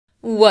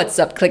What's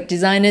up, Click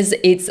Designers?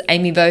 It's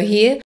Amy Vo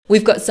here.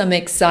 We've got some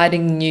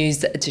exciting news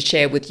to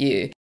share with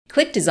you.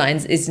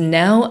 ClickDesigns is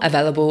now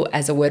available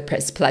as a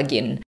WordPress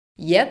plugin.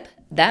 Yep,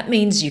 that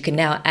means you can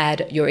now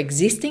add your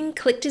existing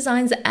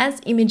ClickDesigns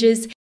as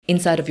images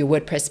inside of your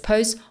WordPress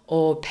posts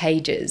or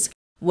pages.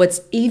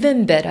 What's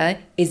even better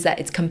is that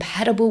it's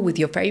compatible with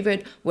your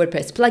favorite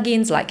WordPress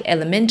plugins like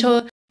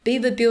Elementor,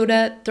 Beaver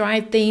Builder,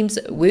 Thrive Themes,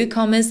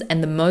 WooCommerce,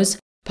 and the most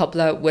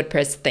popular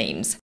WordPress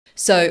themes.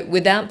 So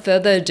without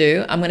further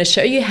ado, I'm going to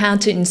show you how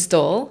to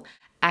install,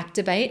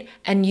 activate,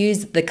 and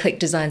use the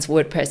ClickDesigns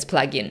WordPress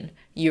plugin.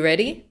 You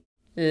ready?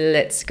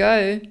 Let's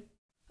go.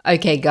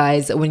 Okay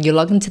guys, when you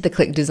log into the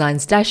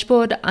ClickDesigns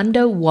dashboard,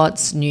 under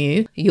What's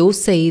New, you'll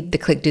see the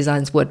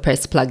ClickDesigns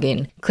WordPress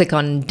plugin. Click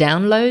on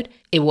Download.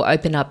 It will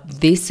open up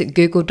this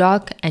Google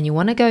Doc, and you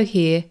want to go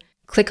here,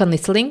 click on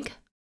this link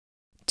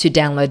to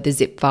download the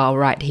zip file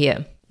right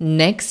here.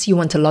 Next, you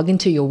want to log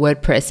into your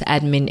WordPress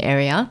admin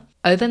area.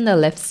 Over on the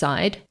left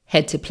side,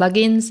 head to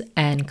Plugins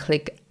and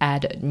click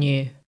Add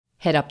New.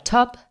 Head up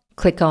top,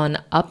 click on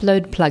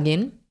Upload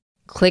Plugin,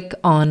 click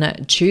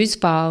on Choose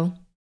File.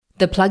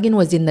 The plugin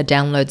was in the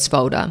Downloads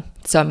folder,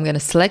 so I'm going to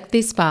select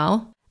this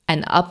file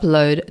and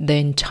upload the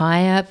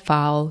entire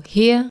file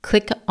here.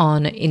 Click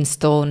on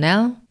Install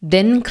Now,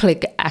 then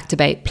click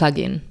Activate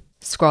Plugin.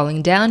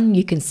 Scrolling down,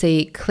 you can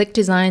see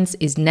ClickDesigns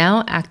is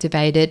now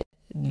activated.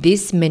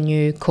 This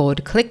menu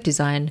called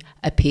ClickDesign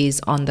appears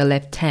on the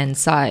left-hand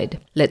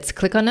side. Let's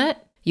click on it.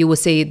 You will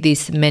see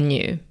this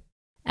menu.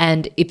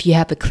 And if you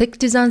have a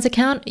ClickDesigns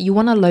account, you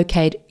want to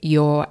locate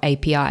your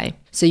API.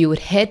 So you would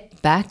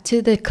head back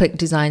to the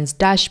ClickDesigns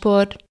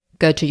dashboard,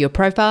 go to your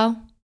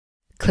profile,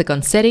 click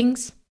on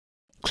Settings,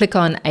 click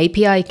on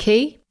API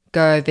Key,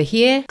 go over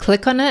here,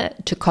 click on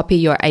it to copy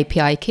your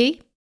API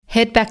key,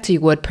 head back to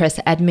your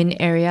WordPress admin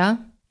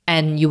area,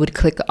 and you would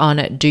click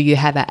on Do you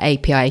have an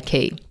API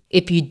key?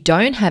 If you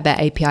don't have an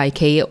API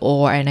key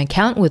or an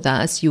account with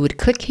us, you would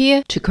click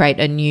here to create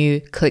a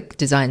new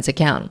ClickDesigns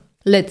account.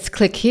 Let's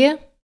click here,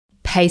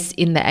 paste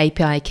in the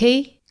API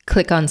key,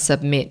 click on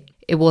Submit.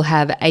 It will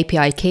have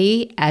API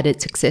key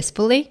added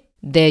successfully.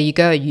 There you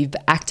go, you've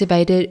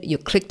activated your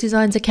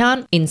ClickDesigns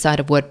account inside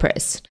of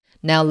WordPress.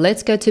 Now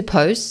let's go to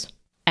Posts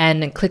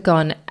and click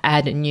on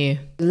Add New.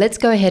 Let's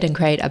go ahead and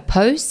create a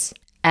post,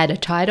 add a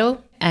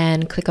title,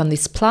 and click on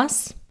this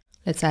plus.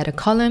 Let's add a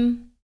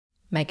column,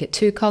 make it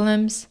 2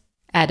 columns.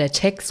 Add a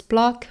text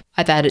block.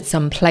 I've added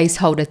some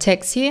placeholder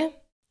text here.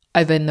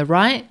 Over in the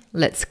right,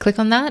 let's click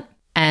on that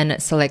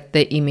and select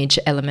the image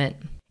element.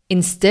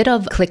 Instead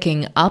of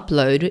clicking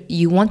Upload,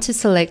 you want to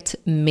select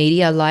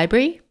Media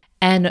Library,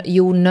 and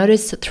you'll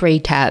notice 3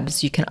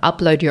 tabs. You can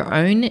upload your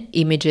own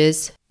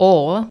images,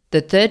 or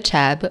the 3rd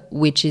tab,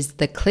 which is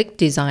the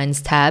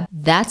ClickDesigns tab,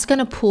 that's going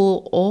to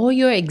pull all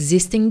your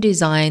existing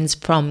designs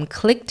from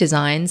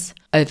ClickDesigns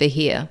over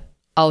here.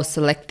 I'll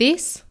select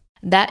this.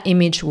 That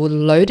image will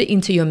load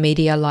into your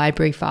media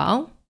library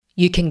file.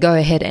 You can go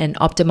ahead and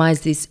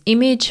optimize this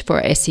image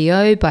for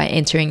SEO by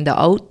entering the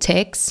alt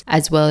text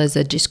as well as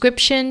a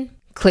description.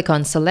 Click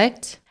on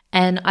Select,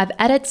 and I've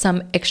added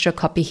some extra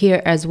copy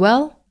here as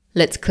well.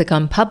 Let's click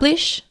on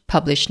Publish,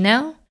 Publish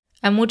Now,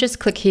 and we'll just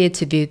click here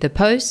to view the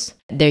post.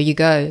 There you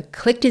go.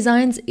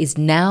 ClickDesigns is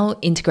now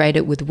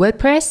integrated with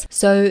WordPress,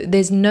 so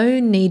there's no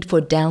need for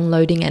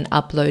downloading and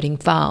uploading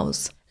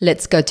files.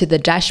 Let's go to the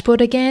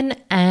dashboard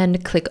again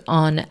and click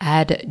on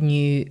Add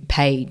New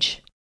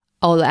Page.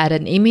 I'll add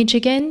an image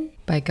again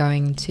by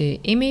going to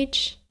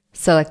Image,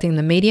 selecting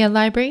the media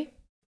library,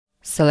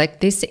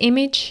 select this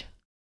image.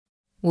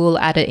 We'll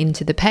add it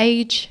into the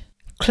page,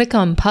 click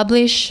on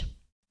Publish.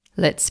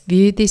 Let's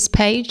view this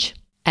page,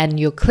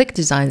 and your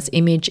ClickDesigns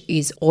image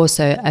is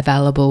also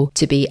available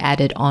to be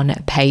added on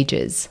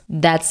pages.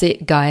 That's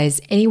it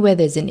guys. Anywhere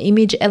there's an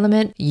image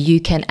element,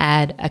 you can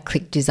add a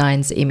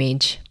ClickDesigns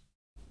image.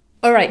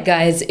 Alright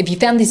guys, if you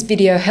found this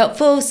video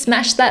helpful,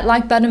 smash that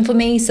like button for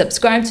me,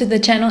 subscribe to the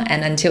channel,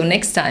 and until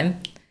next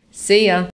time, see ya!